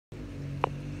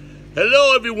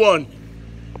Hello everyone,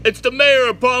 it's the mayor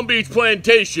of Palm Beach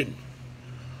Plantation.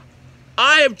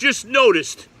 I have just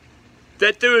noticed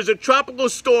that there is a tropical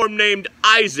storm named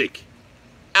Isaac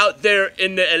out there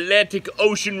in the Atlantic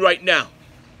Ocean right now.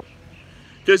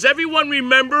 Does everyone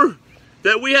remember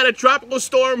that we had a tropical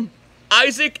storm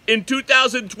Isaac in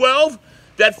 2012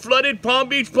 that flooded Palm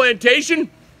Beach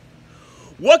Plantation?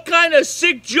 What kind of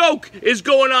sick joke is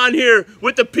going on here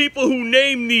with the people who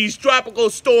name these tropical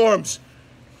storms?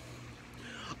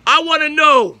 I want to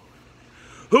know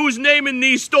who's naming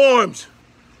these storms.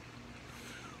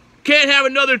 Can't have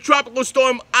another tropical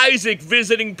storm Isaac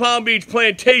visiting Palm Beach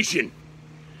Plantation.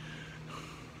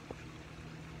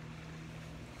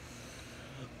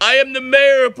 I am the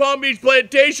mayor of Palm Beach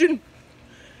Plantation,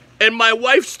 and my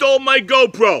wife stole my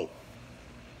GoPro.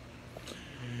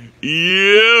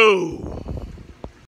 You.